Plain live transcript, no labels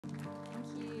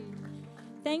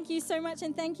Thank you so much,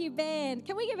 and thank you, band.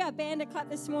 Can we give our band a clap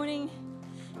this morning?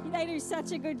 They do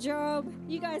such a good job.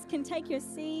 You guys can take your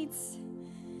seats.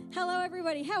 Hello,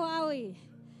 everybody. How are we?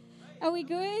 Are we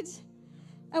good?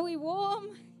 Are we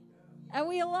warm? Are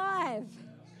we alive?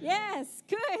 Yes,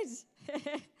 good.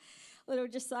 Little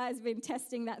Josiah's been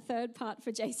testing that third part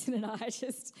for Jason and I,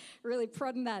 just really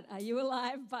prodding that "Are you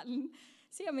alive?" button.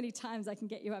 See how many times I can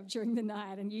get you up during the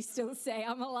night and you still say,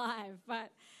 "I'm alive."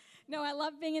 But no, I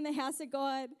love being in the house of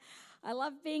God. I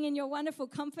love being in your wonderful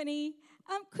company.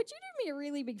 Could you do me a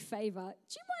really big favor? Do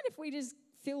you mind if we just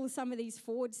fill some of these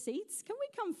forward seats? Can we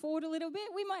come forward a little bit?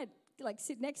 We might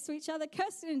sit next to each other.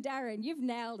 Kirsten and Darren, you've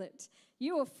nailed it.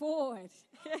 You are forward.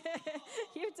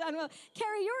 You've done well.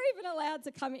 Kerry, you're even allowed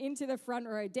to come into the front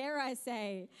row, dare I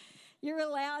say. You're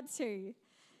allowed to.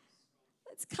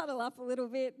 Let's cuddle up a little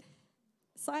bit.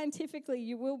 Scientifically,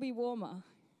 you will be warmer.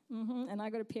 And I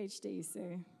got a PhD,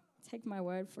 so take my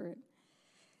word for it.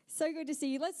 So good to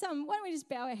see you. Why don't we just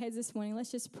bow our heads this morning?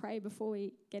 Let's just pray before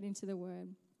we get into the word.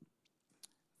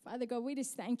 Father God, we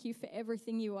just thank you for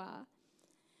everything you are.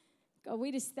 God,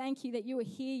 we just thank you that you are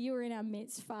here, you are in our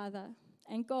midst, Father.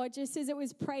 And God, just as it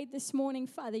was prayed this morning,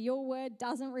 Father, your word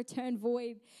doesn't return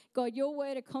void. God, your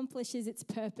word accomplishes its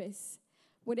purpose,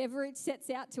 whatever it sets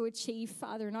out to achieve,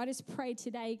 Father. And I just pray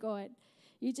today, God,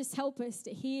 you just help us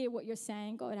to hear what you're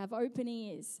saying. God, have open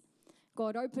ears.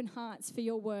 God, open hearts for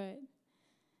your word.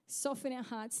 Soften our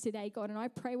hearts today, God. And I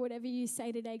pray whatever you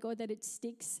say today, God, that it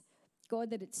sticks. God,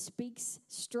 that it speaks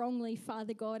strongly,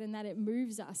 Father God, and that it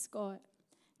moves us, God,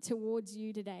 towards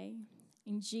you today.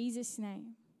 In Jesus'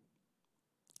 name.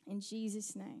 In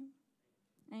Jesus' name.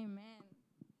 Amen.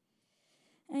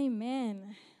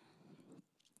 Amen.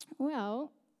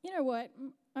 Well, you know what?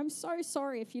 I'm so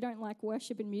sorry if you don't like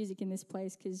worship and music in this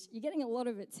place, because you're getting a lot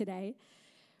of it today.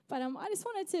 But I just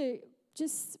wanted to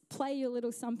just play you a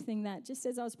little something that, just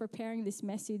as I was preparing this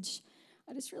message,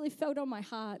 I just really felt on my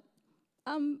heart.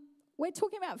 We're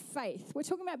talking about faith. We're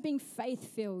talking about being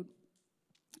faith-filled.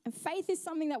 And faith is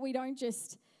something that we don't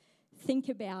just think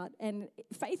about. And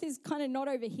faith is kind of not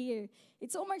over here.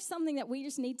 It's almost something that we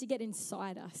just need to get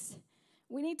inside us.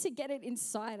 We need to get it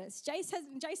inside us.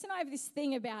 Jason and I have this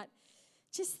thing about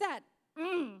just that,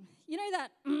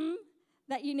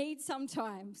 that you need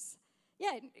sometimes.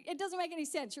 Yeah, it doesn't make any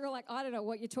sense. You're all like, I don't know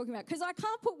what you're talking about, because I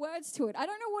can't put words to it. I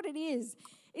don't know what it is.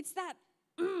 It's that,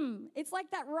 it's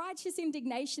like that righteous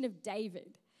indignation of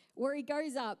David, where he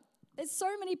goes up. There's so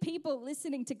many people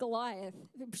listening to Goliath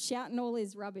shouting all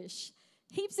his rubbish.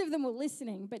 Heaps of them were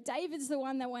listening, but David's the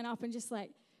one that went up and just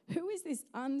like, who is this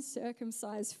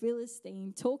uncircumcised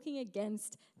Philistine talking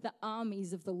against the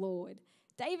armies of the Lord?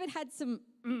 David had some,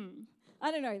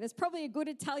 I don't know, there's probably a good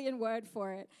Italian word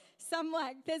for it.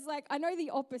 I know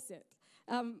the opposite.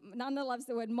 Nana loves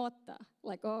the word motta,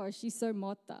 like, oh, she's so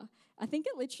motta. I think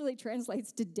it literally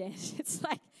translates to dead. It's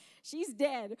like, she's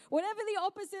dead. Whatever the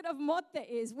opposite of motta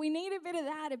is, we need a bit of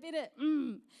that, a bit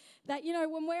of that,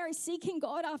 when we're seeking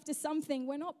God after something,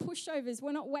 we're not pushovers,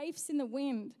 we're not waifs in the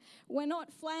wind, we're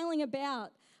not flailing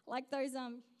about like those,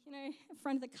 in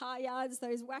front of the car yards,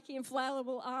 those wacky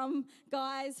inflatable arm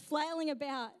guys flailing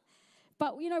about.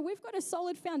 But, we've got a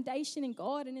solid foundation in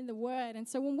God and in the Word. And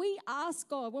so when we ask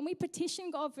God, when we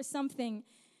petition God for something,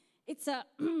 it's a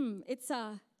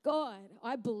God,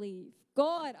 I believe.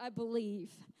 God, I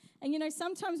believe. And,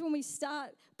 sometimes when we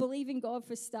start believing God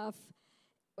for stuff,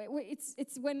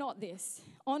 we're not this.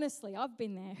 Honestly, I've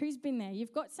been there. Who's been there?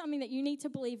 You've got something that you need to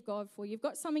believe God for. You've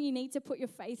got something you need to put your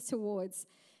faith towards.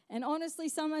 And honestly,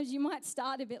 sometimes you might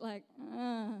start a bit like,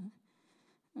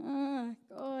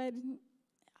 God,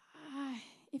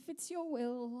 if it's your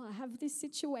will, I have this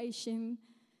situation.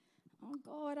 Oh,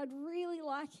 God, I'd really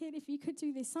like it if you could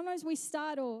do this. Sometimes we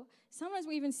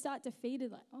even start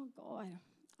defeated, like, oh, God,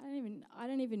 I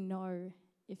don't even know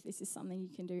if this is something you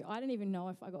can do. I don't even know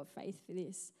if I got faith for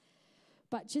this.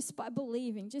 But just by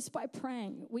believing, just by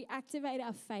praying, we activate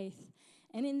our faith.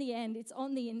 And in the end, it's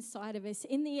on the inside of us.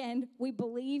 In the end, we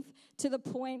believe to the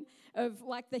point of,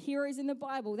 like the heroes in the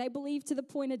Bible, they believe to the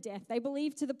point of death. They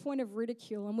believe to the point of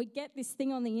ridicule. And we get this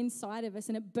thing on the inside of us,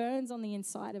 and it burns on the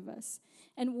inside of us.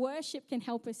 And worship can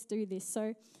help us do this.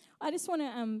 So I just want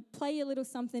to play you a little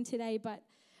something today, but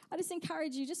I just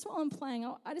encourage you, just while I'm playing,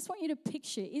 I just want you to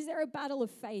picture, is there a battle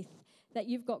of faith that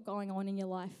you've got going on in your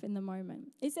life in the moment?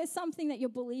 Is there something that you're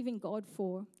believing God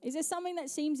for? Is there something that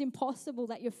seems impossible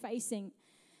that you're facing?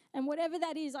 And whatever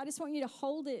that is, I just want you to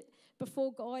hold it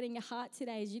before God in your heart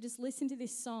today as you just listen to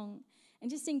this song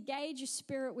and just engage your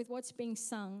spirit with what's being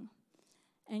sung.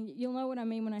 And you'll know what I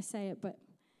mean when I say it, but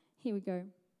here we go.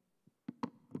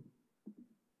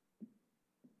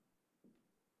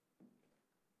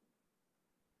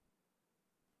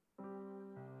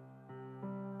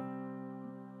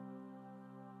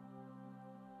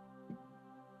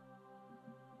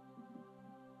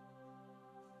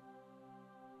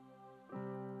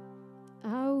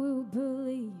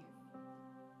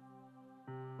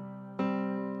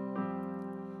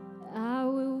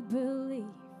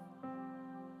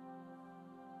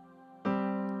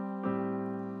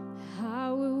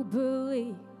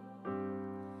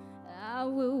 I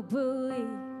will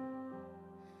believe.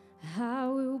 I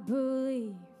will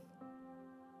believe.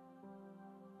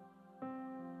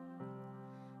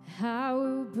 I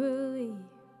will believe.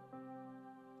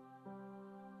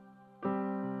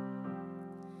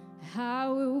 I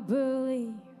will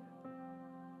believe.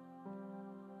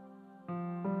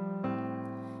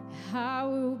 I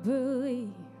will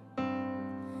believe.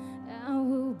 I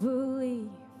will believe.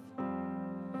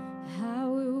 I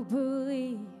will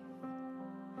believe.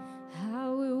 I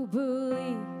will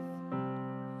believe.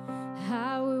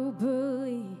 I will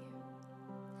believe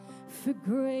for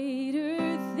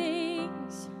greater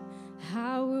things.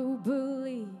 I will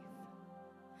believe.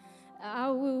 I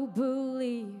will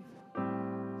believe.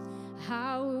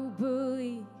 I will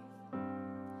believe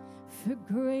for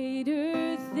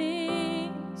greater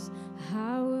things.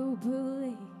 I will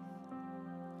believe.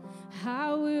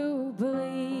 I will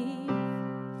believe.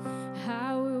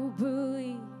 I will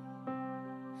believe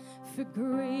for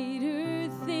greater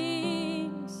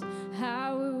things.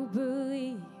 I will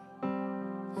believe.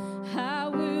 I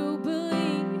will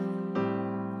believe.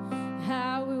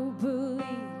 I will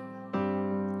believe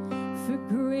for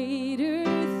greater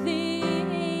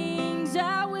things.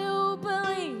 I will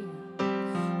believe.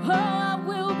 Oh, I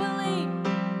will believe.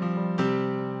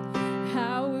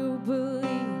 I will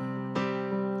believe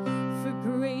for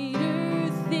greater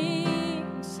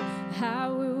things. I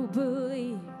will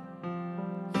believe.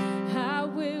 I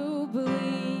will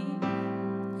believe.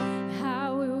 I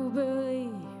will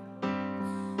believe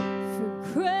for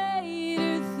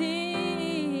greater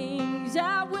things.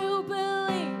 I will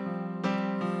believe.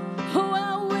 Oh,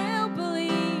 I will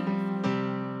believe.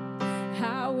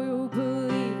 I will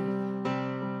believe.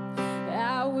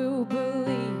 I will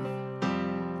believe.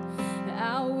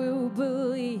 I will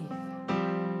believe.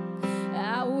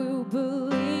 I will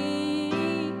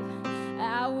believe.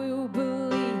 I will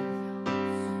believe.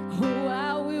 Oh,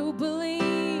 I will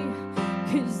believe.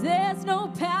 'Cause there's no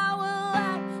power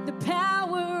like the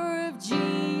power of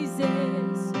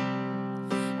Jesus.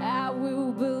 I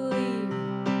will believe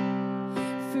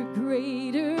for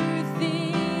greater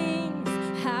things.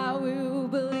 I will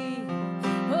believe.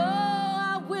 Oh,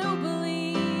 I will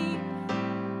believe.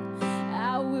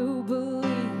 I will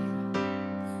believe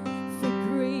for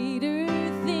greater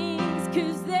things.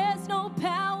 'Cause there's no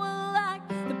power like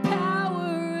the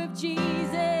power of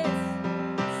Jesus.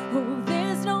 Oh,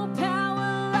 there's no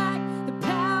power like the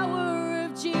power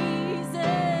of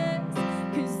Jesus.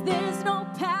 'Cause there's no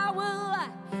power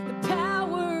like the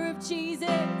power of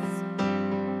Jesus.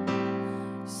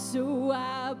 So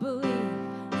I believe.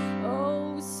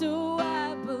 Oh, so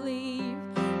I believe.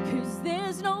 'Cause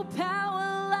there's no power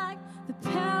like the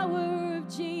power of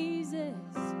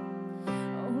Jesus.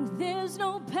 Oh, there's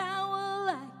no power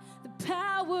like the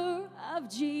power of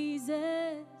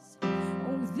Jesus.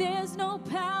 Oh, there's no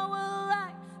power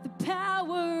like the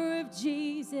power of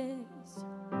Jesus.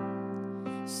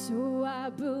 So I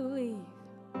believe.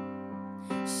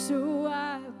 So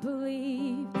I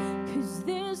believe. 'Cause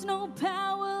there's no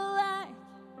power like.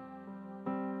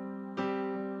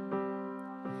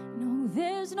 No,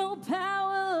 there's no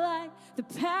power like the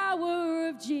power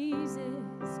of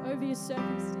Jesus over your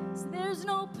circumstance. There's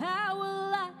no power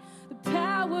like the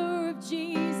power of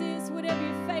Jesus, whatever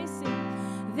you're facing.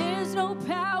 There's no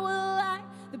power like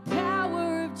the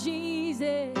power of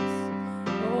Jesus.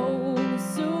 Oh,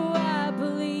 so I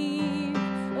believe.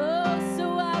 Oh, so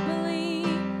I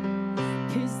believe.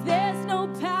 'Cause there's no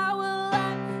power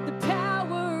like the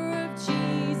power of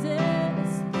Jesus.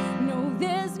 No,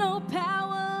 there's no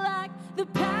power like the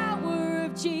power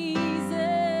of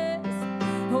Jesus.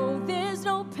 Oh, there's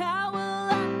no power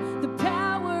like the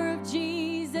power of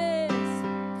Jesus.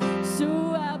 So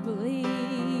I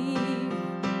believe.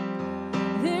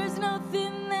 There's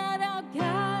nothing that our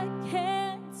God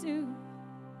can't do.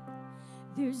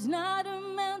 There's not a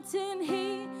mountain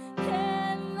He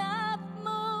cannot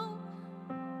move.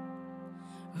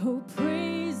 Oh,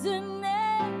 praise the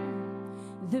name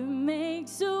that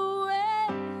makes a way.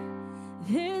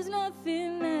 There's nothing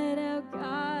that our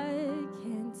God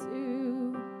can't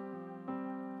do.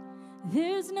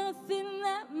 There's nothing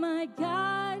that my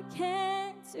God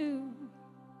can't do.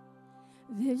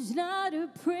 There's not a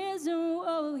prison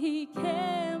wall He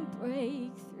can't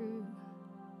break through.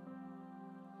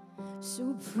 So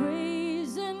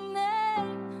praise the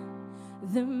name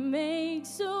that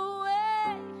makes a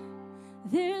way.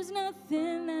 There's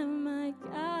nothing that my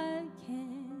God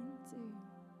can't do.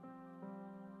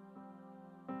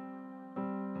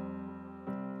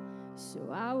 So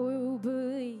I will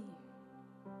believe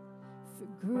for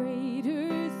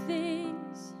greater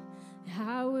things.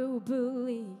 I will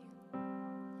believe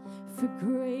for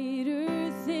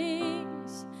greater things.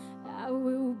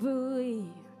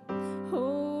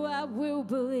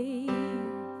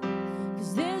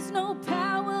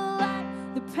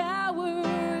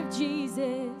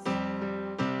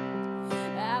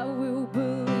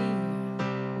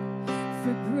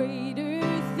 greater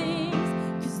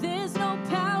things, 'cause there's no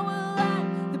power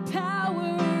like the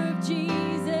power of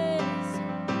Jesus.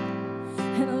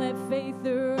 And let faith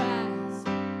arise,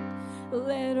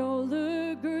 let all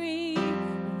agree,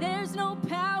 there's no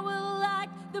power like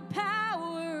the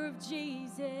power of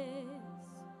Jesus.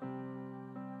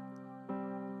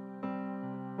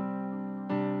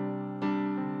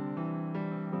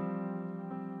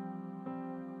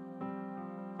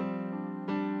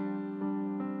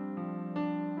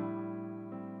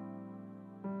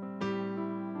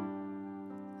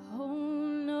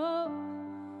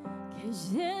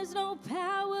 There's no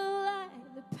power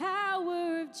like the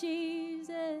power of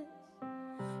Jesus.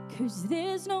 'Cause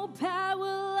there's no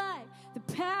power like the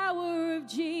power of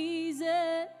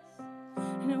Jesus.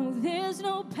 No, there's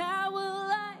no power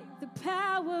like the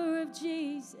power of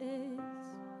Jesus.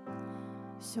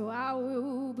 So I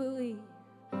will believe,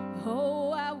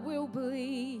 oh, I will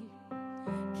believe.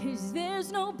 'Cause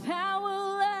there's no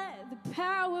power like the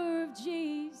power of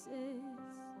Jesus.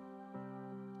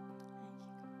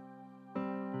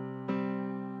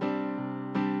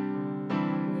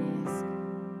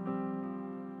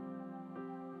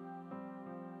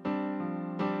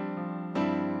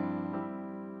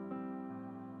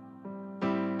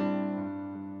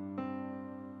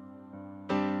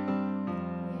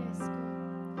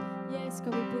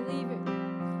 God, we believe it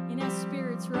in our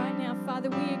spirits right now. Father,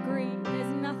 we agree. There's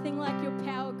nothing like your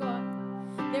power, God.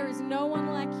 There is no one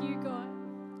like you, God.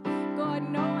 God,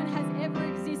 no one has ever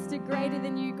existed greater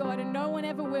than you, God, and no one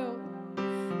ever will.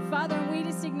 Father, and we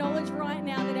just acknowledge right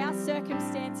now that our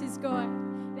circumstances, God,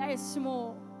 they are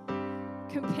small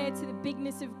compared to the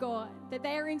bigness of God, that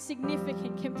they are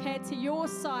insignificant compared to your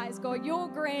size, God, your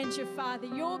grandeur, Father,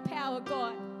 your power,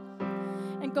 God.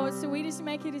 And God, so we just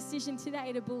make a decision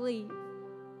today to believe,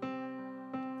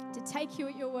 to take you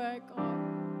at your word, God.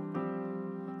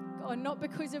 God, not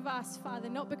because of us, Father,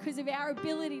 not because of our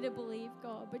ability to believe,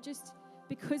 God, but just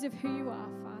because of who you are,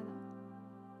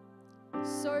 Father.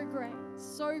 So great,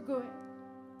 so good.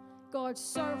 God,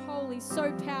 so holy,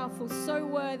 so powerful, so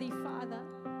worthy, Father.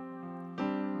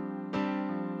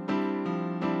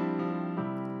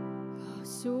 Oh,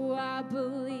 so I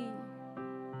believe.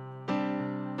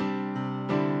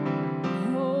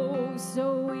 Oh,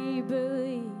 so we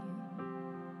believe.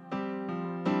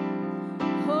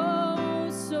 Oh,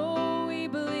 so we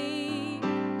believe.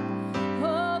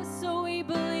 Oh, so we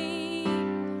believe.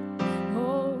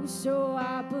 Oh, so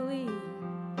I believe.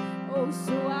 Oh,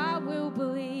 so I will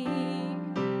believe.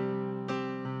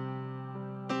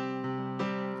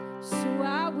 So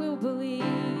I will believe.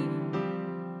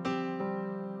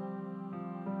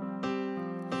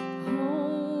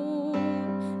 Oh,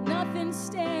 nothing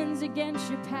stands against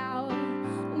your power.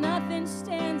 Nothing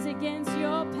stands against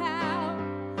your power.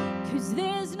 'Cause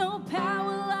there's no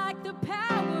power like the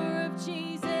power of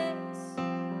Jesus.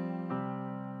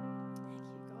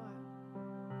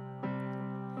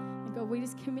 God, we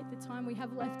just commit the time we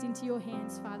have left into your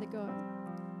hands, Father God.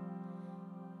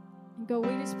 And God,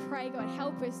 we just pray, God,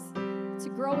 help us to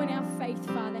grow in our faith,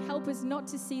 Father. Help us not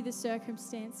to see the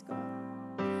circumstance, God,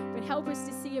 but help us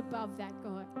to see above that,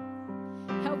 God.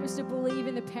 Help us to believe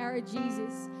in the power of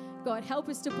Jesus, God. Help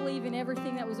us to believe in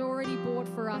everything that was already bought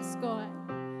for us, God.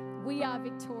 We are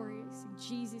victorious in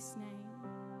Jesus' name.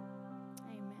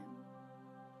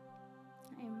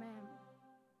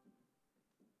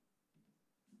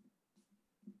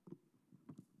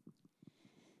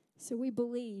 So we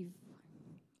believe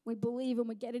and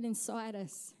we get it inside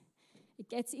us. It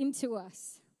gets into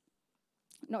us,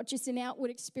 not just an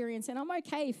outward experience. And I'm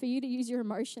okay for you to use your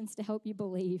emotions to help you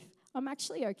believe. I'm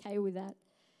actually okay with that.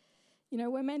 You know,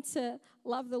 we're meant to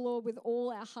love the Lord with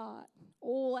all our heart,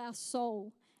 all our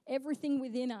soul, everything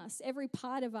within us, every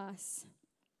part of us.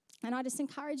 And I just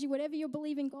encourage you, whatever you're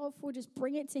believing God for, just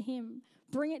bring it to Him.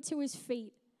 Bring it to His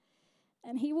feet.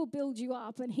 And He will build you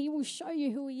up and He will show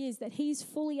you who He is, that He's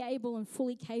fully able and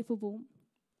fully capable.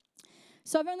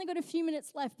 So I've only got a few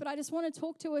minutes left, but I just want to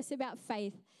talk to us about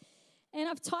faith. And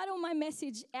I've titled my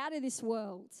message, Out of This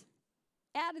World.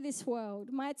 Out of this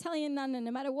world. My Italian nonna,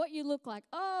 no matter what you look like,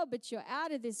 oh, but you're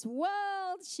out of this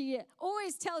world. She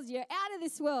always tells you, you're out of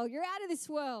this world. You're out of this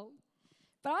world.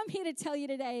 But I'm here to tell you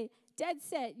today, dead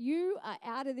set, you are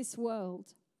out of this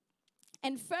world.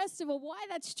 And first of all, why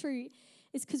that's true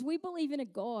is because we believe in a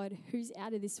God who's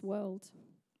out of this world.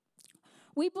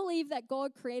 We believe that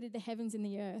God created the heavens and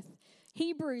the earth.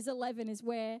 Hebrews 11 is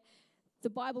where the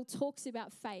Bible talks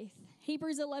about faith.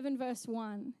 Hebrews 11 verse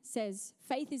 1 says,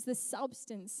 faith is the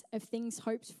substance of things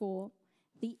hoped for,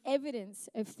 the evidence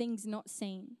of things not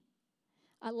seen.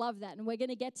 I love that, and we're going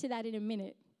to get to that in a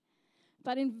minute.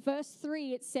 But in verse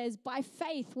 3, it says, by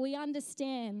faith we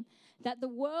understand that the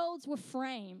worlds were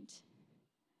framed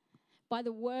by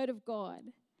the word of God.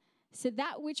 So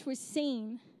that which was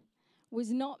seen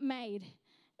was not made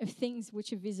of things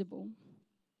which are visible.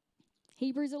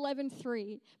 Hebrews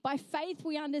 11:3. By faith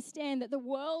we understand that the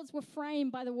worlds were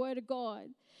framed by the word of God.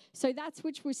 So that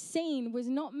which was seen was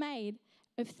not made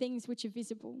of things which are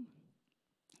visible.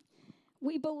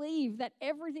 We believe that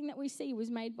everything that we see was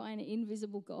made by an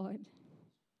invisible God.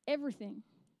 Everything.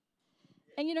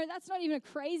 And you know, that's not even a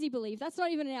crazy belief. That's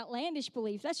not even an outlandish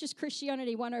belief. That's just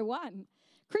Christianity 101.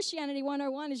 Christianity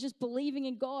 101 is just believing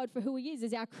in God for who he is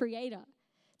as our creator.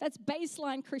 That's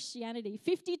baseline Christianity.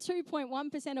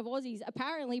 52.1% of Aussies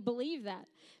apparently believe that.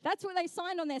 That's what they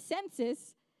signed on their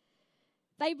census.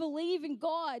 They believe in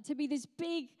God to be this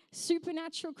big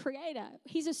supernatural creator.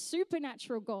 He's a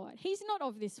supernatural God. He's not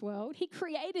of this world. He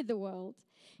created the world.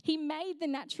 He made the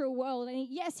natural world. And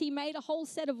yes, he made a whole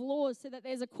set of laws so that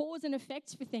there's a cause and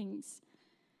effect for things.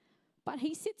 But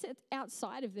he sits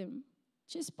outside of them.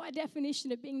 Just by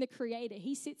definition of being the creator,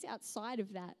 he sits outside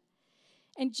of that.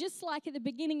 And just like at the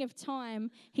beginning of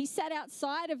time, he sat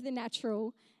outside of the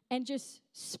natural and just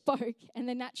spoke, and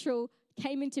the natural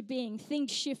came into being.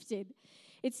 Things shifted.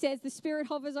 It says the Spirit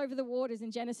hovers over the waters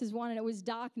in Genesis 1, and it was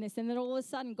darkness. And then all of a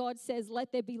sudden, God says,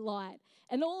 let there be light.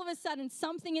 And all of a sudden,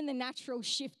 something in the natural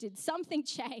shifted. Something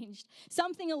changed.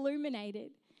 Something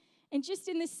illuminated. And just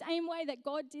in the same way that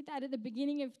God did that at the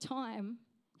beginning of time,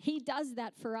 he does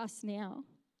that for us now.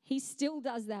 He still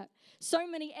does that. So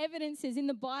many evidences in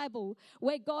the Bible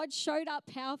where God showed up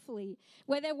powerfully,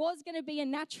 where there was going to be a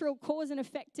natural cause and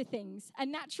effect to things, a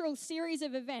natural series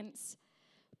of events,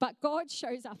 but God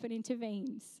shows up and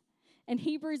intervenes. And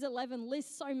Hebrews 11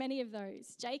 lists so many of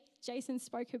those. Jason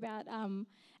spoke about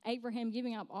Abraham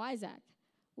giving up Isaac.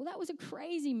 Well, that was a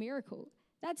crazy miracle.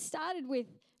 That started with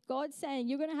God saying,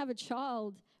 you're going to have a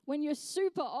child when you're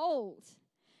super old.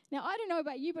 Now, I don't know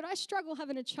about you, but I struggle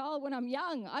having a child when I'm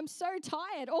young. I'm so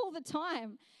tired all the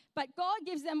time. But God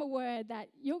gives them a word that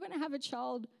you're going to have a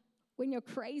child when you're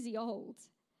crazy old.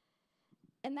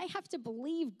 And they have to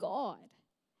believe God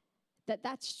that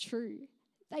that's true.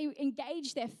 They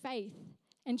engage their faith.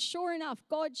 And sure enough,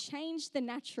 God changed the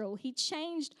natural. He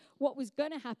changed what was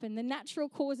going to happen, the natural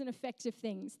cause and effect of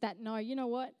things. That, no, you know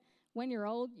what? When you're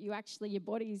old, your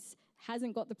body's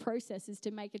hasn't got the processes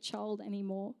to make a child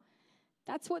anymore.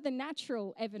 That's what the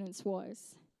natural evidence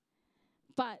was.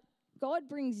 But God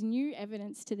brings new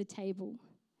evidence to the table.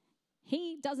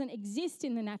 He doesn't exist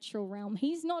in the natural realm.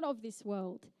 He's not of this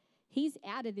world. He's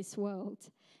out of this world.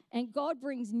 And God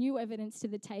brings new evidence to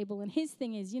the table. And his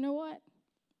thing is, you know what?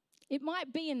 It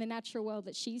might be in the natural world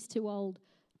that she's too old,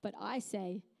 but I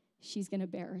say she's going to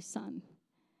bear a son.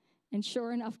 And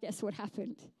sure enough, guess what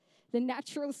happened? The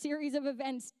natural series of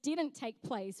events didn't take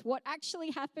place. What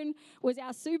actually happened was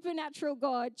our supernatural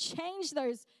God changed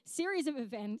those series of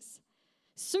events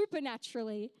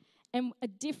supernaturally, and a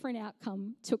different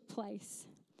outcome took place.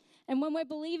 And when we're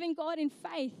believing God in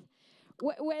faith,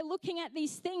 we're looking at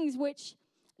these things which,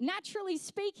 naturally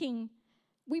speaking,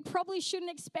 we probably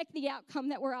shouldn't expect the outcome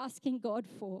that we're asking God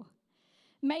for.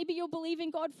 Maybe you're believing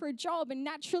God for a job, and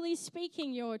naturally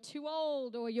speaking, you're too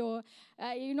old, or you're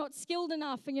not skilled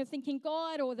enough, and you're thinking,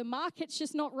 God, or the market's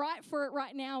just not right for it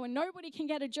right now, and nobody can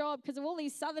get a job because of all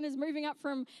these southerners moving up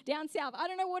from down south. I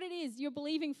don't know what it is you're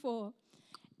believing for.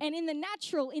 And in the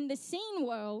natural, in the seen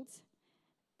world,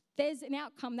 there's an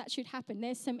outcome that should happen.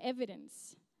 There's some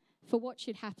evidence for what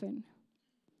should happen.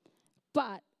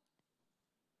 But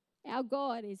our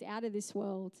God is out of this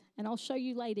world, and I'll show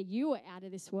you later, you are out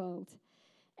of this world.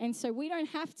 And so we don't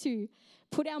have to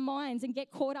put our minds and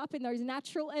get caught up in those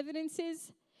natural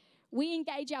evidences. We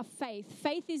engage our faith.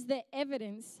 Faith is the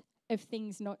evidence of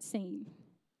things not seen.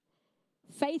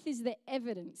 Faith is the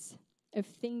evidence of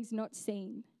things not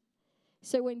seen.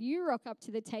 So when you rock up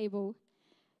to the table,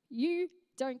 you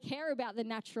don't care about the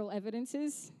natural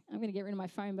evidences. I'm going to get rid of my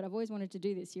phone, but I've always wanted to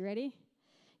do this. You ready?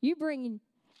 You bring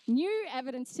new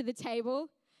evidence to the table.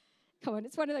 Come on,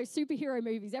 it's one of those superhero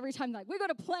movies. Every time, like, we've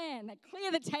got a plan. They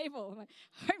clear the table. I'm like,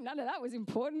 I hope none of that was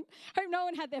important. I hope no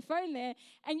one had their phone there.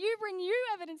 And you bring new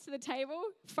evidence to the table.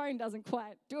 Phone doesn't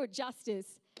quite do it justice.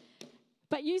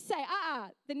 But you say,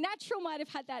 the natural might have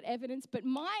had that evidence, but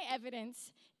my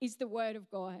evidence is the word of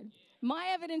God. My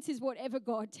evidence is whatever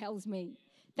God tells me.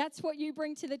 That's what you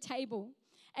bring to the table.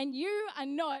 And you are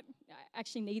not, I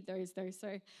actually need those though,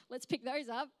 so let's pick those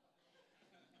up.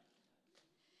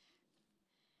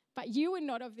 But you are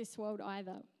not of this world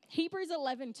either. Hebrews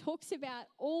 11 talks about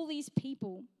all these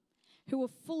people who are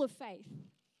full of faith.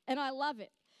 And I love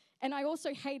it. And I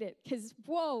also hate it because,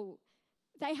 whoa,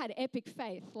 they had epic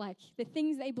faith, like the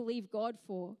things they believe God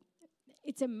for.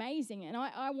 It's amazing. And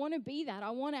I want to be that.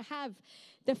 I want to have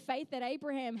the faith that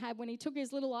Abraham had when he took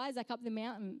his little Isaac up the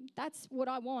mountain. That's what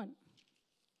I want.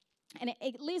 And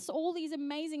it lists all these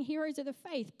amazing heroes of the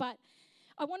faith. But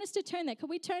I want us to turn there. Can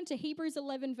we turn to Hebrews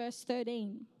 11, verse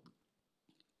 13?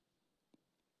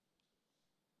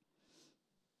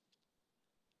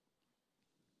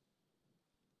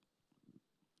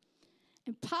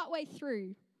 And partway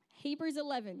through Hebrews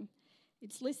 11,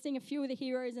 it's listing a few of the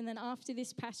heroes, and then after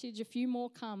this passage, a few more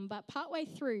come. But partway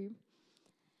through,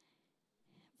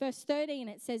 verse 13,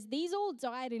 it says, "These all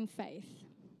died in faith,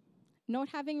 not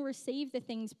having received the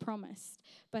things promised,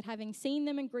 but having seen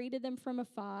them and greeted them from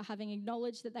afar, having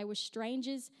acknowledged that they were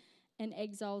strangers and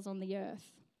exiles on the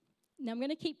earth." Now I'm going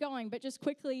to keep going, but just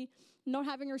quickly, not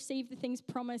having received the things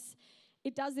promised,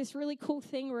 it does this really cool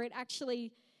thing where it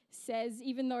actually says,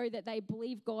 even though that they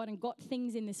believed God and got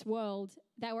things in this world,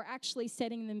 they were actually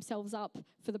setting themselves up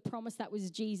for the promise that was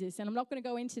Jesus. And I'm not going to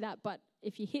go into that, but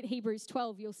if you hit Hebrews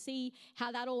 12, you'll see how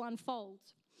that all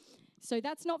unfolds. So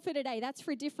that's not for today. That's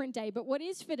for a different day. But what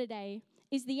is for today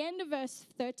is the end of verse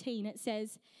 13. It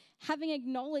says, having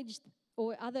acknowledged,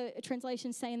 or other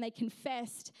translations saying they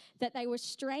confessed, that they were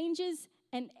strangers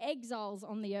and exiles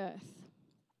on the earth.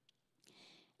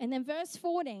 And then verse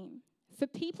 14, for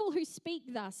people who speak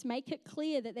thus make it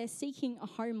clear that they're seeking a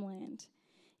homeland.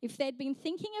 If they'd been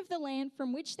thinking of the land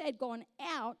from which they'd gone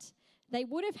out, they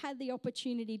would have had the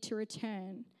opportunity to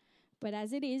return. But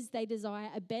as it is, they desire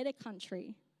a better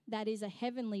country, that is a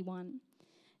heavenly one.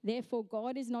 Therefore,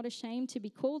 God is not ashamed to be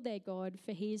called their God,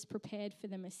 for he has prepared for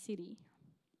them a city.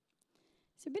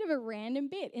 It's a bit of a random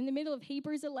bit in the middle of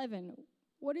Hebrews 11.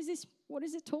 What is this? What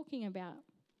is it talking about?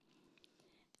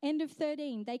 End of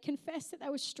 13, they confessed that they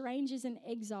were strangers and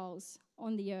exiles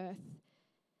on the earth.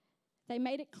 They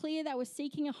made it clear they were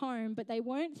seeking a home, but they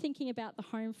weren't thinking about the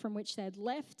home from which they had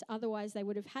left. Otherwise, they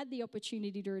would have had the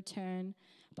opportunity to return.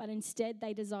 But instead,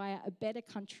 they desire a better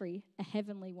country, a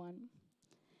heavenly one.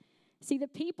 See, the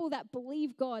people that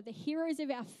believe God, the heroes of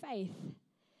our faith,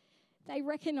 they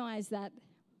recognize that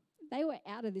they were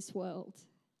out of this world.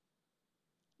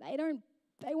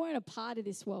 They weren't a part of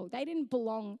this world. They didn't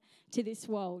belong to this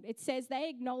world. It says they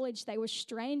acknowledged they were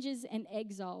strangers and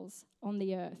exiles on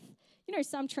the earth. You know,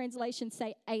 some translations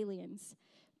say aliens,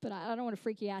 but I don't want to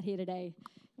freak you out here today.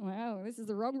 Wow, this is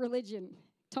the wrong religion.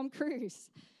 Tom Cruise,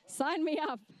 sign me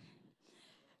up.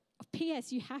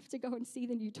 P.S. You have to go and see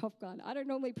the new Top Gun. I don't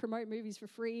normally promote movies for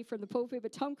free from the pulpit,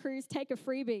 but Tom Cruise, take a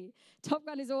freebie. Top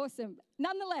Gun is awesome.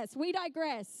 Nonetheless, we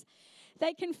digress.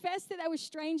 They confessed that they were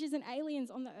strangers and aliens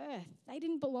on the earth. They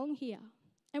didn't belong here.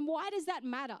 And why does that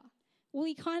matter? Well,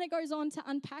 he kind of goes on to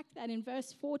unpack that in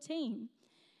verse 14.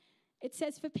 It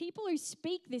says, for people who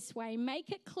speak this way,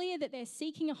 make it clear that they're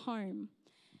seeking a home.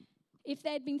 If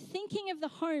they had been thinking of the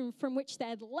home from which they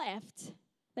had left,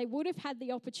 they would have had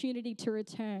the opportunity to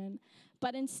return.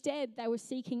 But instead, they were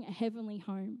seeking a heavenly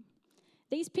home.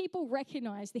 These people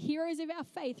recognized, the heroes of our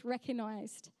faith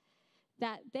recognized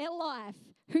that their life,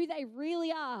 who they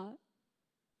really are,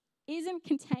 isn't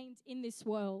contained in this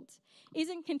world,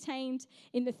 isn't contained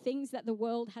in the things that the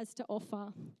world has to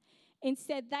offer.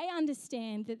 Instead, they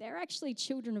understand that they're actually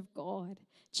children of God,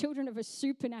 children of a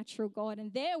supernatural God,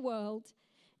 and their world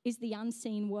is the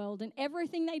unseen world. And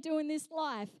everything they do in this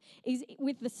life is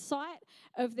with the sight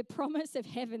of the promise of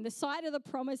heaven, the sight of the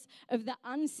promise of the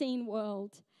unseen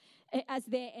world as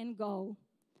their end goal.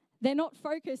 They're not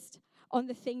focused on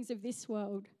the things of this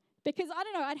world. Because, I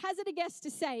don't know, I'd hazard a guess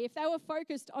to say, if they were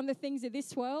focused on the things of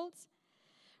this world,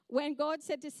 when God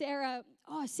said to Sarah,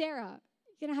 oh, Sarah,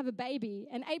 you're going to have a baby.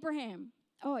 And Abraham,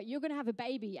 oh, you're going to have a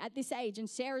baby at this age, and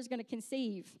Sarah's going to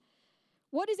conceive.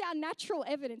 What is our natural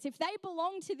evidence? If they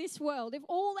belong to this world, if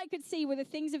all they could see were the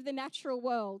things of the natural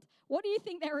world, what do you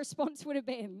think their response would have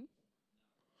been?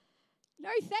 No,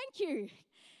 thank you.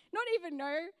 Not even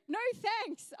no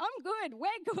thanks. I'm good.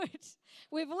 We're good.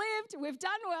 We've lived. We've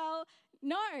done well.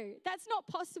 No, that's not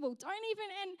possible. Don't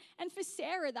even, and for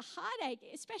Sarah, the heartache,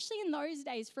 especially in those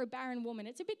days for a barren woman,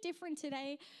 it's a bit different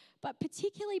today, but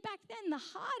particularly back then, the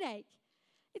heartache.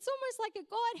 It's almost like a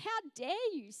God, how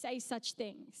dare you say such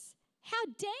things? How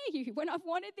dare you when I've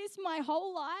wanted this my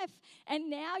whole life and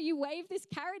now you wave this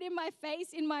carrot in my face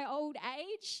in my old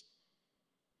age?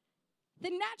 The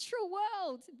natural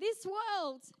world, this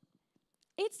world,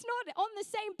 it's not on the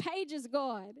same page as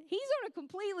God. He's on a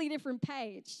completely different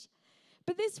page.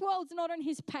 But this world's not on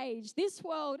his page. This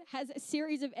world has a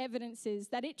series of evidences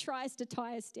that it tries to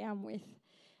tie us down with.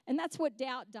 And that's what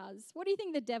doubt does. What do you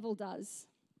think the devil does?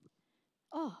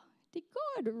 Oh, did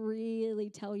God really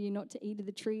tell you not to eat of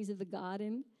the trees of the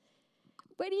garden?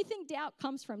 Where do you think doubt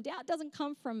comes from? Doubt doesn't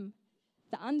come from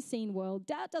the unseen world.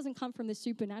 Doubt doesn't come from the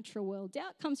supernatural world.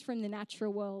 Doubt comes from the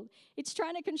natural world. It's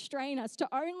trying to constrain us to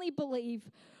only believe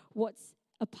what's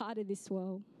a part of this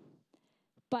world.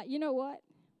 But you know what?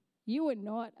 You are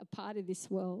not a part of this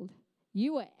world.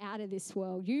 You are out of this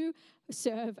world. You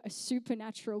serve a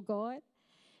supernatural God.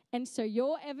 And so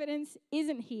your evidence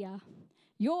isn't here.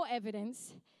 Your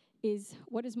evidence is,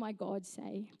 what does my God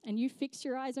say? And you fix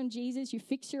your eyes on Jesus. You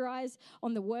fix your eyes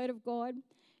on the Word of God.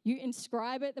 You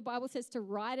inscribe it. The Bible says to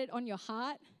write it on your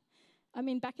heart. I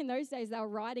mean, back in those days, they were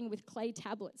writing with clay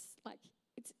tablets. Like,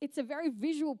 it's a very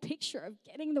visual picture of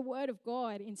getting the Word of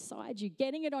God inside you,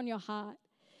 getting it on your heart,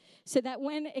 so that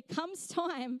when it comes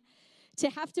time to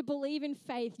have to believe in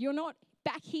faith, you're not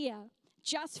back here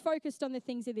just focused on the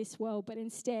things of this world, but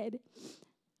instead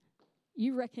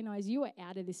you recognize you are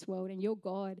out of this world and your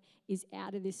God is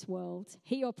out of this world.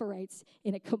 He operates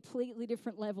in a completely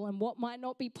different level, and what might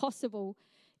not be possible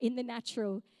in the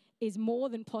natural is more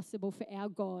than possible for our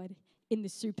God in the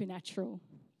supernatural.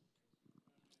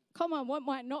 Come on, what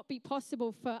might not be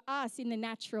possible for us in the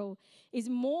natural is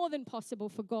more than possible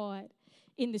for God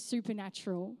in the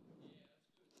supernatural.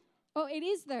 Oh, it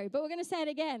is though, but we're going to say it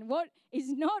again. What is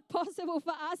not possible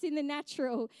for us in the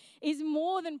natural is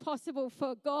more than possible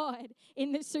for God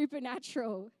in the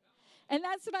supernatural. And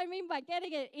that's what I mean by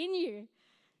getting it in you.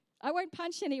 I won't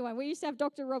punch anyone. We used to have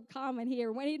Dr. Rob Carmen here,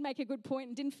 and when he'd make a good point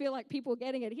and didn't feel like people were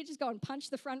getting it, he'd just go and punch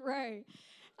the front row.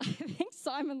 I think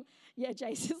Simon,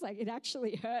 Jason's like, it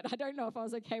actually hurt. I don't know if I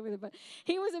was okay with it, but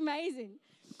he was amazing.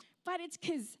 But it's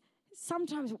because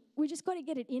sometimes we just got to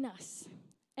get it in us.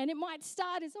 And it might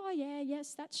start as,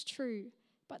 yes, that's true.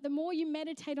 But the more you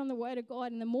meditate on the Word of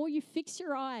God and the more you fix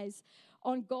your eyes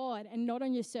on God and not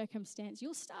on your circumstance,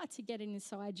 you'll start to get it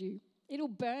inside you. It'll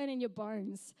burn in your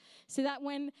bones, so that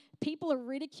when people are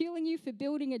ridiculing you for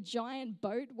building a giant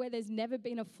boat where there's never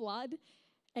been a flood,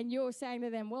 and you're saying to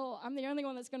them, well, I'm the only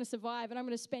one that's going to survive and I'm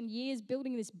going to spend years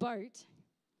building this boat,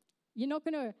 you're not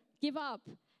going to give up.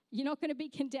 You're not going to be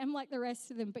condemned like the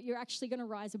rest of them, but you're actually going to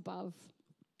rise above.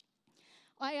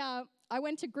 I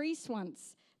went to Greece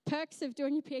once. Perks of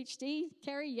doing your PhD,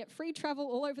 Kerry, you get free travel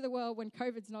all over the world when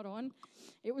COVID's not on.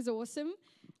 It was awesome.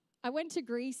 I went to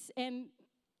Greece and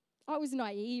I was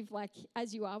naive, like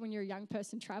as you are when you're a young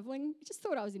person traveling. I just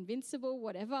thought I was invincible,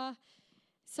 whatever.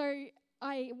 So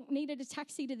I needed a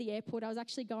taxi to the airport. I was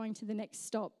actually going to the next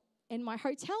stop. And my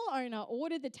hotel owner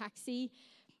ordered the taxi,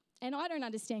 and I don't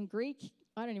understand Greek.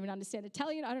 I don't even understand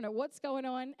Italian. I don't know what's going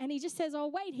on. And he just says, oh,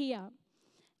 wait here.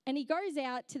 And he goes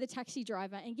out to the taxi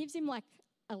driver and gives him like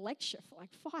a lecture for like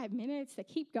 5 minutes. They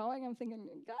keep going. I'm thinking,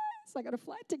 guys, I got a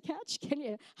flight to catch. Can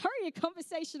you hurry your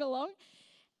conversation along?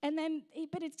 And then,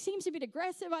 but it seems a bit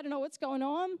aggressive. I don't know what's going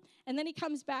on. And then he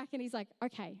comes back and he's like,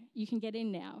 okay, you can get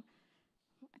in now.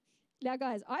 Now,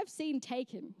 guys, I've seen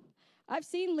Taken. I've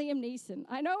seen Liam Neeson.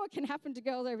 I know what can happen to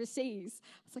girls overseas.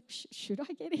 I was like, should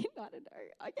I get in? I don't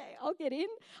know. Okay, I'll get in.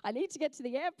 I need to get to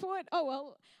the airport. Oh,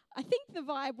 well, I think the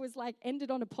vibe was like ended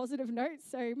on a positive note,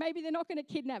 so maybe they're not going to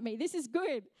kidnap me. This is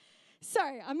good. So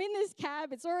I'm in this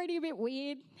cab. It's already a bit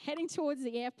weird, heading towards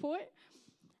the airport,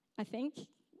 I think.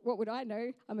 What would I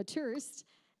know? I'm a tourist.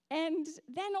 And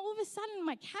then all of a sudden,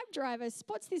 my cab driver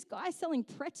spots this guy selling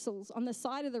pretzels on the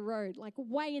side of the road, like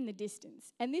way in the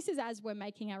distance. And this is as we're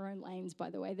making our own lanes, by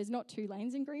the way. There's not 2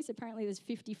 lanes in Greece. Apparently there's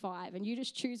 55. And you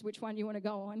just choose which one you want to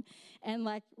go on and,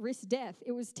 like, risk death.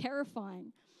 It was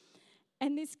terrifying.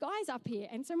 And this guy's up here.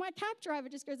 And so my cab driver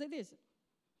just goes like this.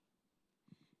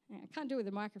 Yeah, I can't do it with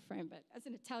a microphone, but as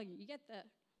an Italian, you get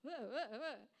the...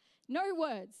 No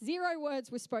words. 0 words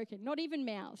were spoken. Not even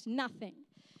mouthed. Nothing.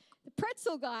 The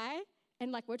pretzel guy,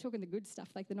 and like we're talking the good stuff,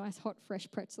 like the nice hot fresh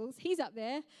pretzels, he's up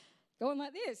there going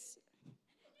like this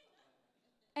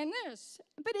and this.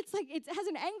 But it's like it has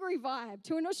an angry vibe.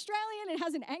 To an Australian, it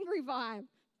has an angry vibe.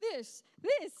 This.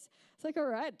 It's like, all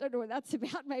right, don't know what that's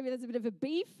about. Maybe there's a bit of a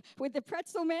beef with the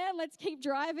pretzel man. Let's keep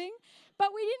driving. But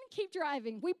we didn't keep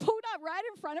driving. We pulled up right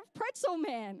in front of Pretzel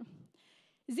Man.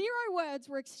 0 words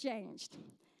were exchanged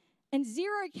and 0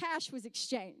 cash was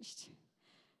exchanged.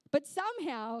 But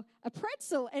somehow, a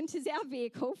pretzel enters our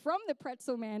vehicle from the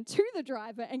pretzel man to the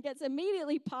driver and gets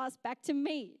immediately passed back to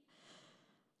me.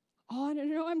 Oh,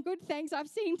 no, I'm good, thanks. I've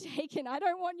seen Taken. I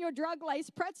don't want your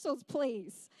drug-laced pretzels,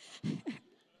 please.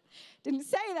 Didn't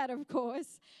say that, of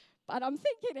course, but I'm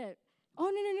thinking it. Oh,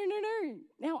 no.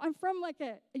 Now, I'm from like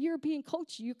a European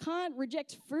culture. You can't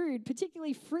reject food,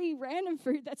 particularly free random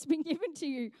food that's been given to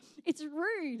you. It's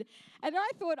rude. And I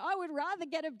thought I would rather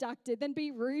get abducted than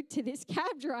be rude to this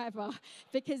cab driver,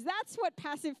 because that's what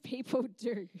passive people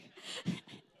do.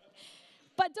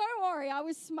 But don't worry, I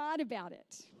was smart about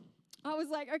it. I was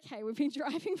like, okay, we've been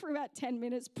driving for about 10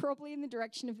 minutes, probably in the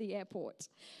direction of the airport.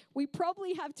 We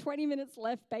probably have 20 minutes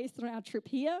left based on our trip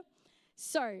here.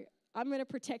 So I'm going to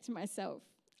protect myself.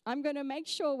 I'm going to make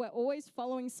sure we're always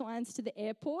following signs to the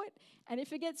airport. And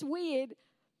if it gets weird,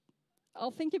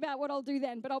 I'll think about what I'll do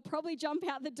then. But I'll probably jump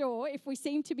out the door if we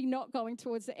seem to be not going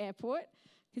towards the airport.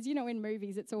 Because, you know, in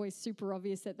movies, it's always super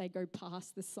obvious that they go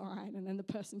past the sign and then the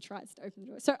person tries to open the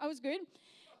door. So I was good.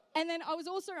 And then I was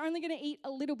also only going to eat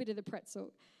a little bit of the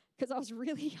pretzel because I was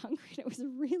really hungry and it was a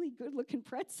really good-looking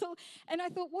pretzel. And I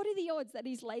thought, what are the odds that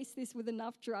he's laced this with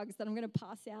enough drugs that I'm going to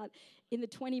pass out in the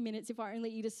 20 minutes if I only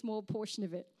eat a small portion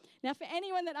of it? Now, for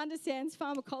anyone that understands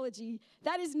pharmacology,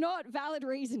 that is not valid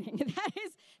reasoning. That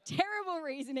is terrible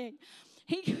reasoning.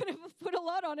 He could have put a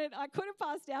lot on it. I could have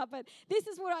passed out, but this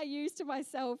is what I used to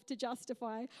myself to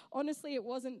justify. Honestly, it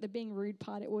wasn't the being rude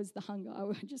part. It was the hunger.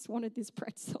 I just wanted this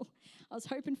pretzel. I was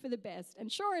hoping for the best. And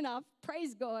sure enough,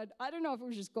 praise God, I don't know if it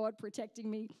was just God protecting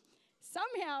me.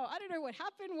 Somehow, I don't know what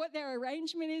happened, what their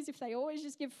arrangement is, if they always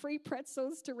just give free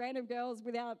pretzels to random girls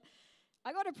without...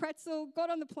 I got a pretzel, got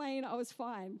on the plane, I was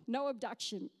fine. No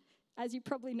abduction, as you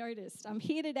probably noticed. I'm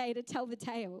here today to tell the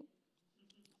tale.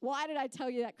 Why did I tell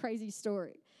you that crazy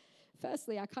story?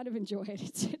 Firstly, I kind of enjoy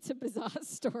it. It's a bizarre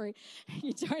story.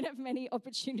 You don't have many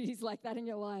opportunities like that in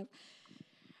your life.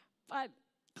 But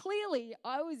clearly,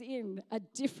 I was in a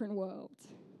different world.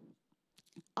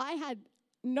 I had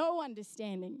no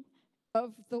understanding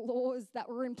of the laws that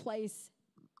were in place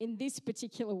in this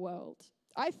particular world.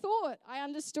 I thought I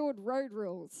understood road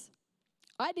rules.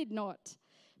 I did not.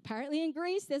 Apparently in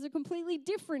Greece, there's a completely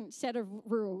different set of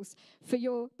rules for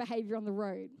your behavior on the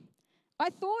road. I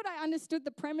thought I understood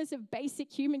the premise of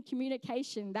basic human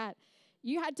communication, that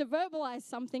you had to verbalize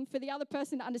something for the other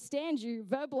person to understand you,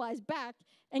 verbalize back,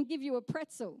 and give you a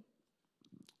pretzel.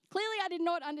 Clearly, I did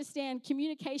not understand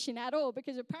communication at all,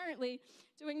 because apparently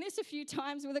doing this a few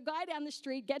times with a guy down the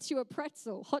street gets you a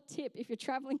pretzel. Hot tip, if you're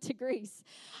traveling to Greece,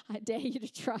 I dare you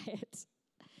to try it.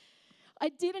 I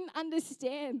didn't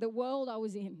understand the world I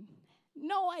was in.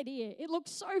 No idea. It looked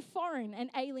so foreign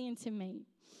and alien to me.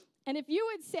 And if you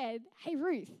had said, hey,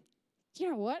 Ruth, do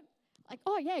you know what? Like,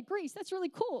 oh, yeah, Greece, that's really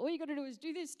cool. All you got to do is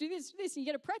do this, and you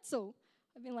get a pretzel.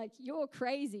 I've been like, you're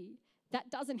crazy. That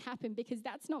doesn't happen, because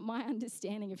that's not my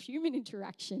understanding of human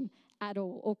interaction at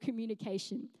all, or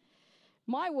communication.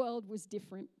 My world was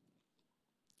different.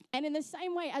 And in the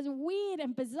same way, as weird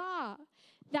and bizarre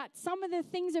that some of the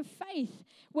things of faith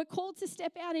we're called to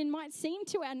step out in might seem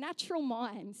to our natural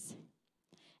minds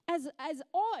as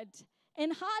odd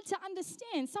and hard to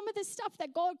understand, some of the stuff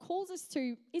that God calls us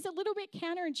to is a little bit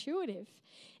counterintuitive.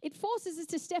 It forces us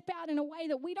to step out in a way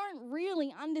that we don't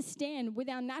really understand with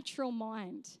our natural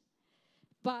mind.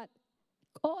 But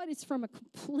God is from a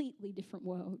completely different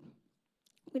world,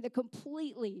 with a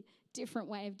completely different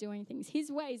way of doing things. His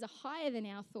ways are higher than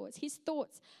our thoughts. His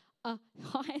thoughts are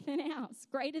higher than ours,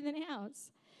 greater than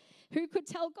ours. Who could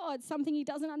tell God something he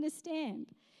doesn't understand?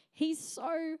 He's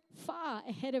so far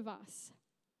ahead of us.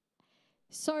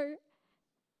 So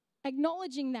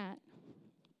acknowledging that,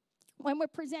 when we're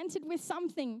presented with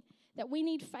something that we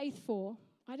need faith for,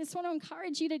 I just want to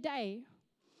encourage you today,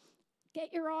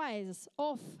 get your eyes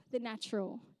off the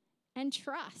natural and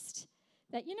trust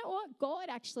that, you know what, God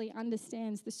actually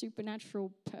understands the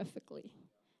supernatural perfectly.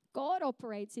 God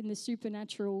operates in the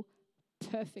supernatural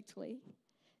perfectly.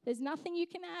 There's nothing you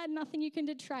can add, nothing you can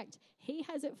detract. He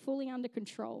has it fully under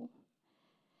control.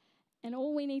 And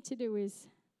all we need to do is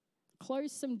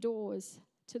close some doors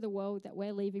to the world that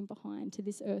we're leaving behind, to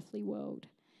this earthly world,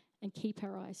 and keep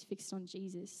our eyes fixed on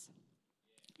Jesus.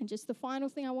 And just the final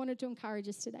thing I wanted to encourage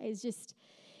us today is just,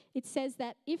 it says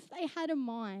that if they had a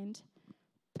mind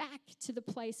back to the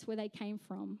place where they came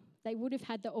from, they would have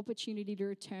had the opportunity to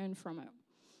return from it.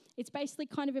 It's basically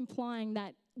kind of implying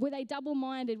that, were they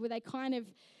double-minded? Were they kind of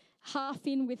half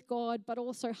in with God, but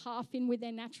also half in with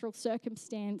their natural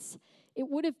circumstance? It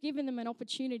would have given them an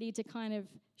opportunity to kind of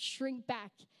shrink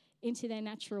back into their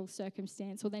natural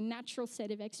circumstance or their natural set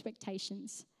of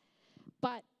expectations.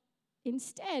 But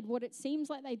instead, what it seems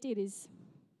like they did is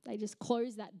they just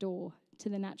closed that door to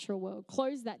the natural world,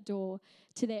 closed that door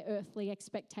to their earthly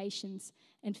expectations,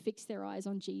 and fixed their eyes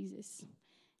on Jesus.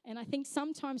 And I think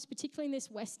sometimes, particularly in this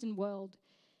Western world,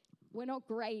 we're not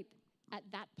great at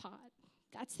that part.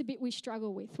 That's the bit we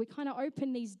struggle with. We kind of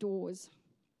open these doors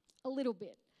a little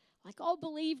bit. Like, I'll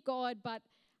believe God, but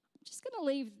I'm just going to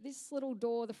leave this little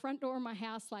door, the front door of my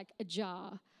house, like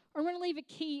ajar. Or I'm going to leave a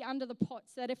key under the pot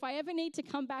so that if I ever need to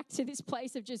come back to this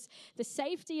place of just the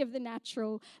safety of the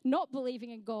natural, not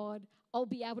believing in God, I'll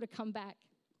be able to come back.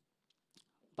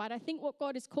 But I think what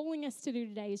God is calling us to do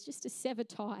today is just to sever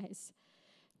ties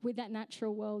with that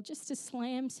natural world, just to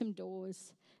slam some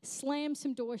doors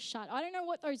shut. I don't know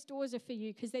what those doors are for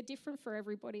you, because they're different for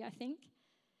everybody, I think.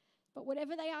 But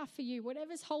whatever they are for you,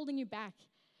 whatever's holding you back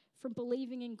from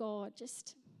believing in God,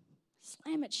 just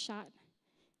slam it shut.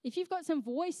 If you've got some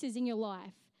voices in your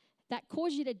life that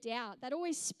cause you to doubt, that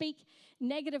always speak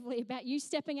negatively about you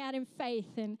stepping out in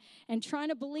faith and trying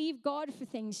to believe God for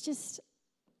things, just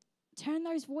turn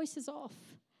those voices off.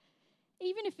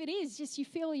 Even if it is just you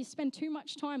feel you spend too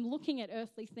much time looking at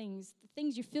earthly things, the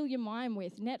things you fill your mind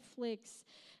with, Netflix,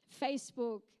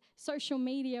 Facebook, social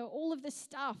media, all of this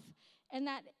stuff, and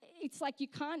that it's like you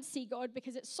can't see God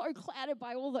because it's so clouded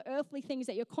by all the earthly things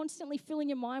that you're constantly filling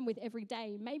your mind with every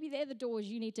day. Maybe they're the doors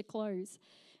you need to close.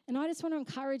 And I just want to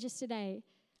encourage us today,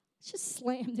 just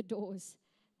slam the doors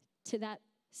to that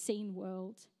seen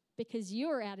world, because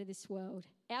you're out of this world.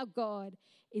 Our God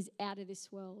is out of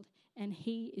this world, and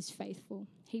he is faithful.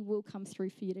 He will come through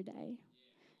for you today.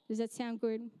 Does that sound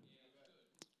good?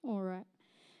 All right.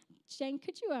 Jane,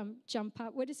 could you jump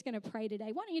up? We're just going to pray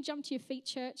today. Why don't you jump to your feet,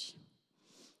 church?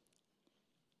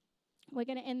 We're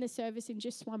going to end the service in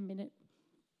just 1 minute.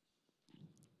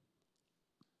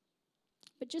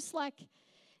 But just like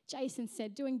Jason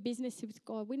said, doing business with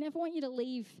God, we never want you to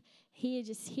leave here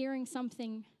just hearing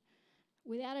something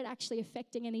without it actually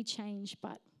affecting any change.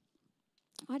 But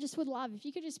I just would love if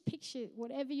you could just picture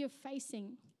whatever you're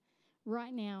facing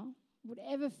right now,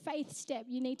 whatever faith step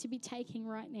you need to be taking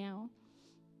right now.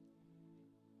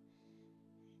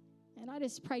 And I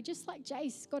just pray, just like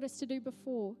Jace got us to do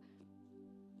before,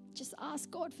 just ask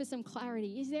God for some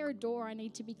clarity. Is there a door I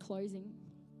need to be closing?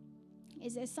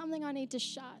 Is there something I need to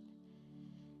shut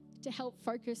to help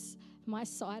focus my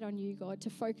sight on you, God, to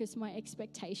focus my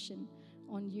expectation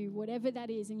on you, whatever that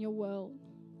is in your world?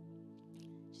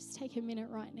 Just take a minute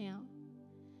right now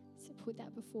to put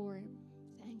that before him.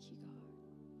 Thank you, God.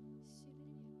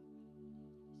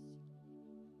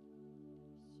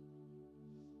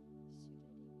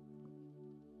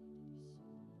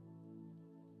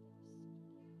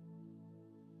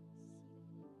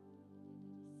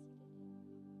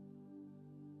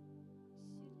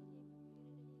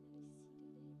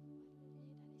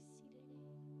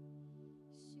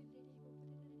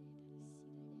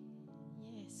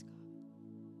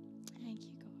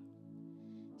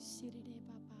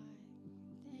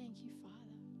 Thank you,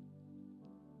 Father.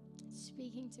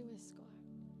 Speaking to us, God.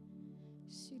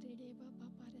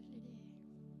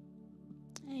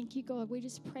 Thank you, God. We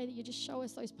just pray that you just show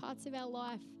us those parts of our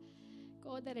life,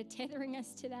 God, that are tethering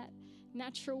us to that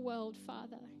natural world,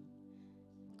 Father.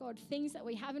 God, things that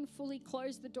we haven't fully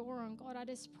closed the door on, God, I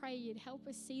just pray you'd help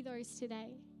us see those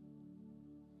today.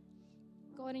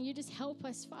 God, and you just help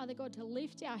us, Father God, to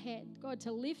lift our head, God,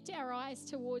 to lift our eyes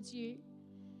towards you.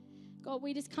 God,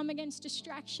 we just come against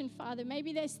distraction, Father.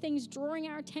 Maybe there's things drawing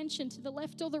our attention to the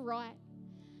left or the right.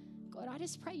 God, I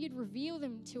just pray you'd reveal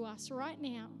them to us right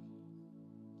now.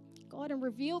 God, and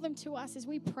reveal them to us as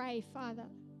we pray, Father.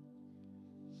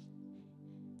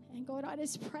 And God, I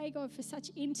just pray, God, for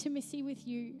such intimacy with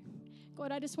you.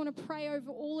 God, I just want to pray over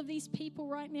all of these people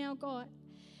right now, God,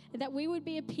 that we would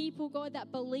be a people, God,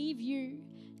 that believe you.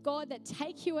 God, that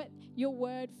take you at your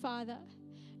word, Father.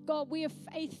 God, we are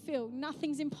faith-filled.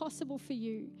 Nothing's impossible for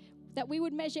you. That we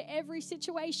would measure every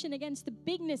situation against the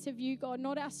bigness of you, God,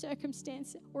 not our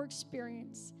circumstance or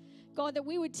experience. God, that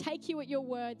we would take you at your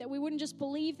word, that we wouldn't just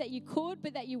believe that you could,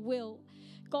 but that you will.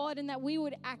 God, and that we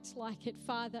would act like it,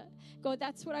 Father. God,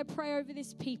 that's what I pray over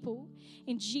this people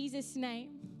in Jesus'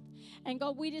 name. And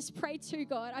God, we just pray too,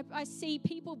 God. I see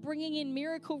people bringing in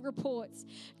miracle reports.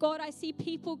 God, I see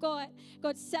people, God,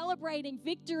 celebrating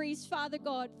victories, Father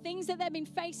God, things that they've been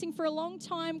facing for a long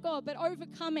time, God, but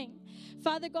overcoming.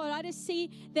 Father God, I just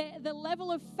see the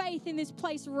level of faith in this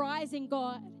place rising,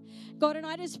 God. God, and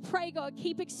I just pray, God,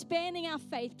 keep expanding our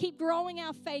faith, keep growing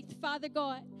our faith, Father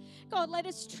God. God, let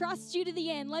us trust you to the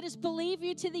end. Let us believe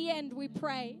you to the end, we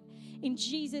pray. In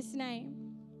Jesus'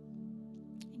 name.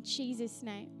 In Jesus'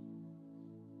 name.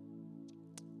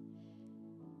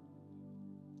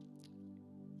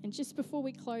 And just before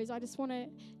we close, I just want to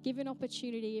give an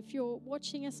opportunity. If you're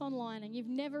watching us online and you've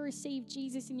never received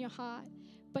Jesus in your heart,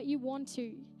 but you want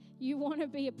to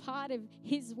be a part of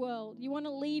his world. You want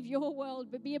to leave your world,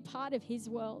 but be a part of his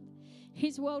world.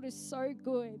 His world is so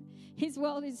good. His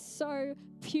world is so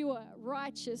pure,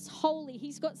 righteous, holy.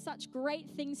 He's got such great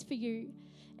things for you.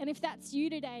 And if that's you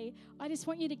today, I just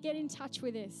want you to get in touch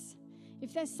with us.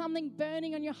 If there's something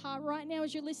burning on your heart right now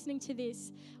as you're listening to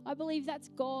this, I believe that's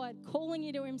God calling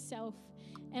you to himself.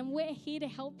 And we're here to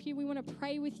help you. We want to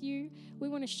pray with you. We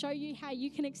want to show you how you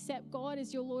can accept God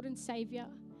as your Lord and Savior.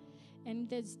 And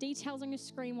there's details on your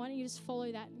screen. Why don't you just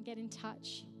follow that and get in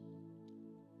touch?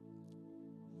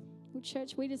 Well,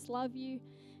 church, we just love you.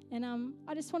 And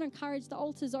I just want to encourage, the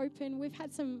altar's open. We've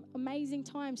had some amazing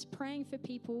times praying for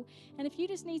people. And if you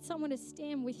just need someone to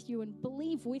stand with you and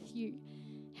believe with you,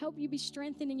 help you be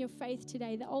strengthened in your faith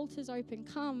today, the altar's open.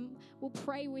 Come, we'll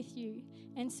pray with you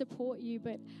and support you.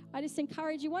 But I just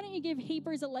encourage you, why don't you give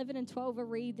Hebrews 11 and 12 a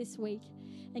read this week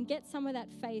and get some of that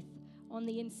faith on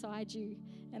the inside you.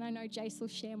 And I know Jace will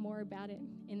share more about it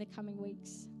in the coming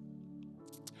weeks.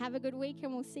 Have a good week,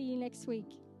 and we'll see you next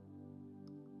week.